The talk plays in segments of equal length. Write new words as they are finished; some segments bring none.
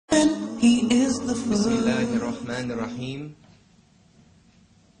Bismillahirrahmanirrahim.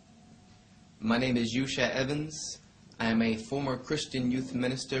 My name is Yusha Evans. I am a former Christian youth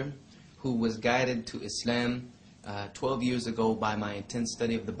minister who was guided to Islam 12 years ago by my intense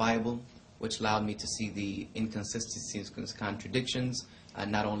study of the Bible, which allowed me to see the inconsistencies and contradictions,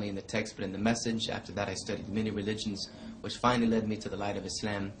 not only in the text but in the message. After that, I studied many religions, which finally led me to the light of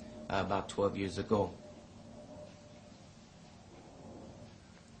Islam about 12 years ago.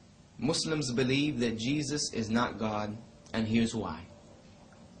 Muslims believe that Jesus is not God, and here's why.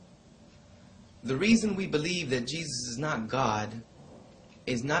 The reason we believe that Jesus is not God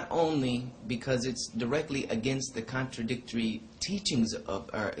is not only because it's directly against the contradictory teachings of,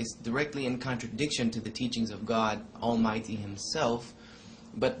 or it's directly in contradiction to the teachings of God Almighty Himself,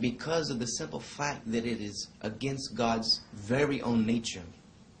 but because of the simple fact that it is against God's very own nature.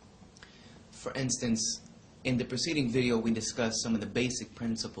 For instance, in the preceding video we discussed some of the basic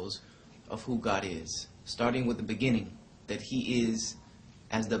principles of who God is, starting with the beginning, that He is,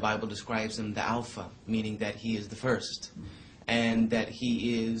 as the Bible describes Him, the Alpha, meaning that He is the first, and that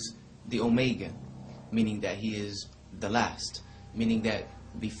He is the Omega, meaning that He is the last, meaning that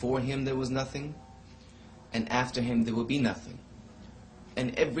before Him there was nothing, and after Him there will be nothing.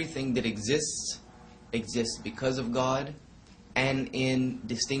 And everything that exists because of God and in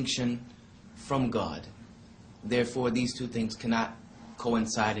distinction from God. Therefore, these two things cannot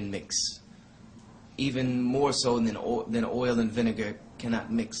coincide and mix. Even more so than oil and vinegar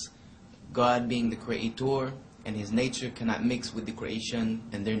cannot mix. God being the creator and His nature cannot mix with the creation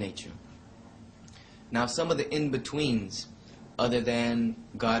and their nature. Now, some of the in-betweens, other than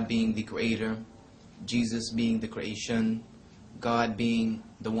God being the creator, Jesus being the creation, God being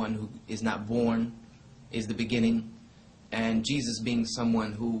the one who is not born, is the beginning, and Jesus being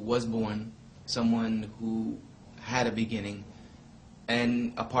someone who was born, someone who had a beginning,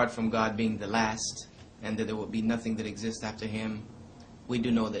 and apart from God being the last, and that there will be nothing that exists after Him, we do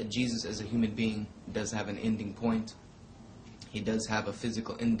know that Jesus as a human being does have an ending point. He does have a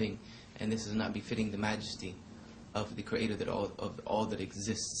physical ending, and this is not befitting the majesty of the Creator of all that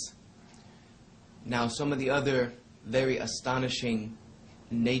exists. Now, some of the other very astonishing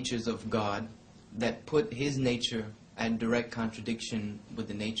natures of God that put His nature at direct contradiction with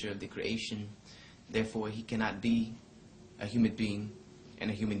the nature of the creation. Therefore, He cannot be a human being,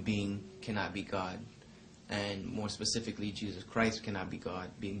 and a human being cannot be God. And more specifically, Jesus Christ cannot be God,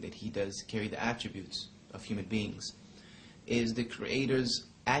 being that He does carry the attributes of human beings. Is the Creator's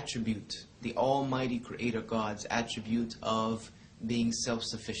attribute, the Almighty Creator God's attribute of being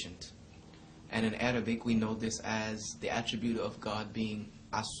self-sufficient. And in Arabic, we know this as the attribute of God being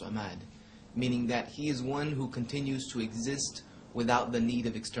as-samad, meaning that He is one who continues to exist without the need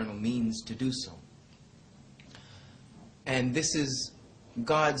of external means to do so. And this is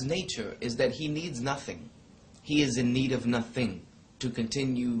God's nature, is that He needs nothing. He is in need of nothing to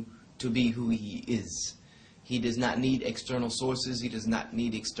continue to be who He is. He does not need external sources. He does not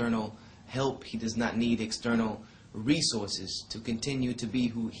need external help. He does not need external resources to continue to be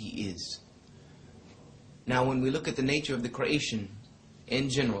who He is. Now, when we look at the nature of the creation in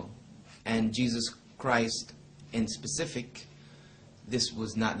general, and Jesus Christ in specific, this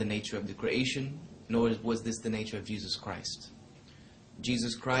was not the nature of the creation, nor was this the nature of Jesus Christ.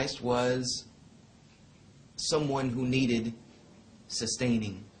 Jesus Christ was someone who needed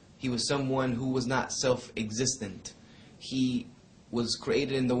sustaining. He was someone who was not self-existent. He was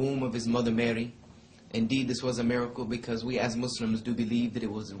created in the womb of His mother Mary. Indeed, this was a miracle because we as Muslims do believe that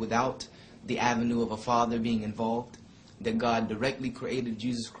it was without the avenue of a father being involved, that God directly created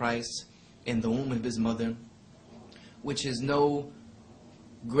Jesus Christ in the womb of His mother, which is no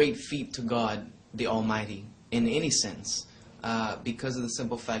great feat to God the Almighty in any sense, because of the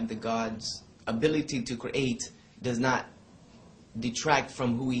simple fact that God's ability to create does not detract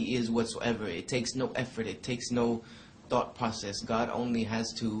from who He is whatsoever. It takes no effort, it takes no thought process. God only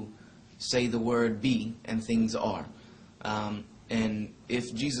has to say the word be, and things are. And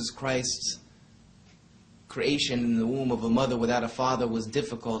if Jesus Christ's creation in the womb of a mother without a father was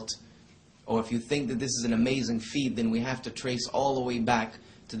difficult, or if you think that this is an amazing feat, then we have to trace all the way back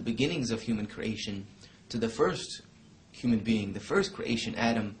to the beginnings of human creation, to the first human being, the first creation,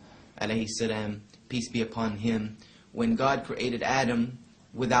 Adam, alayhi salam, peace be upon him. When God created Adam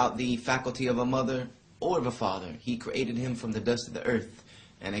without the faculty of a mother or of a father, He created him from the dust of the earth,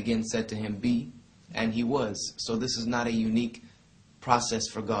 and again said to him, be, and he was. So this is not a unique process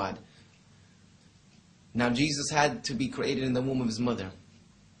for God. Now, Jesus had to be created in the womb of His mother.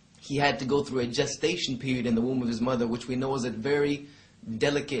 He had to go through a gestation period in the womb of His mother, which we know is a very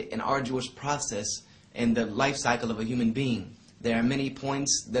delicate and arduous process in the life cycle of a human being. There are many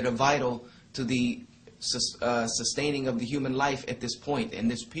points that are vital to the sustaining of the human life at this point, in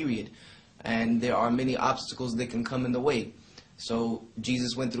this period. And there are many obstacles that can come in the way. So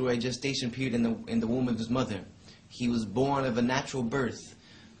Jesus went through a gestation period in the womb of his mother. He was born of a natural birth.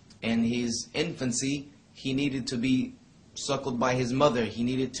 In his infancy, he needed to be suckled by his mother. He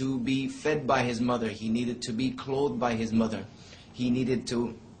needed to be fed by his mother. He needed to be clothed by his mother. He needed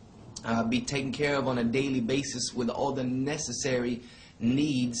to be taken care of on a daily basis with all the necessary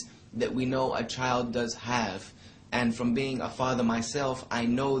needs that we know a child does have. And from being a father myself, I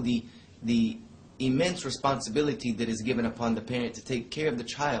know the immense responsibility that is given upon the parent to take care of the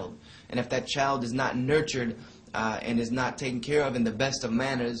child. And if that child is not nurtured and is not taken care of in the best of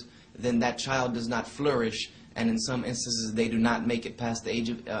manners, then that child does not flourish, and in some instances they do not make it past the age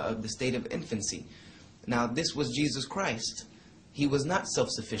of the state of infancy. Now this was Jesus Christ. He was not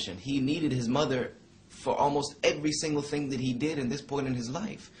self-sufficient. He needed his mother for almost every single thing that he did in this point in his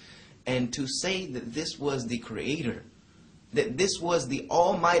life. And to say that this was the Creator, that this was the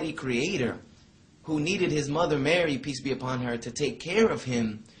Almighty Creator who needed his mother Mary, peace be upon her, to take care of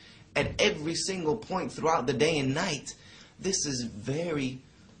him at every single point throughout the day and night, this is very,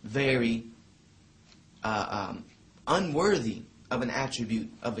 very unworthy of an attribute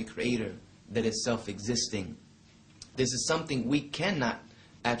of a Creator that is self-existing. This is something we cannot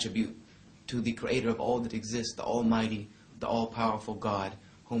attribute to the Creator of all that exists, the Almighty, the all-powerful God,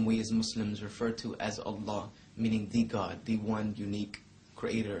 whom we as Muslims refer to as Allah, meaning the God, the one unique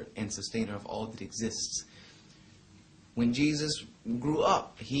Creator and sustainer of all that exists. When Jesus grew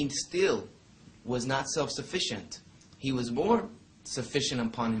up, he still was not self-sufficient. He was born sufficient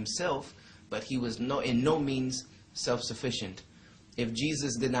upon himself, but he was in no means self-sufficient. If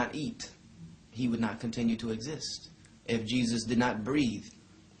Jesus did not eat, he would not continue to exist. If Jesus did not breathe,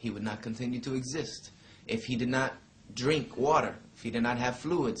 he would not continue to exist. If he did not drink water, if he did not have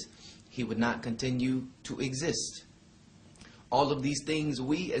fluids, he would not continue to exist. All of these things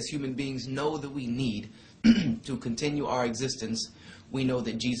we as human beings know that we need to continue our existence. We know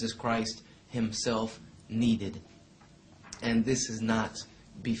that Jesus Christ himself needed. And this is not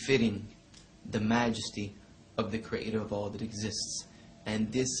befitting the majesty of the Creator of all that exists.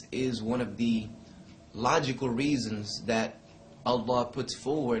 And this is one of the logical reasons that Allah puts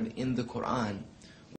forward in the Quran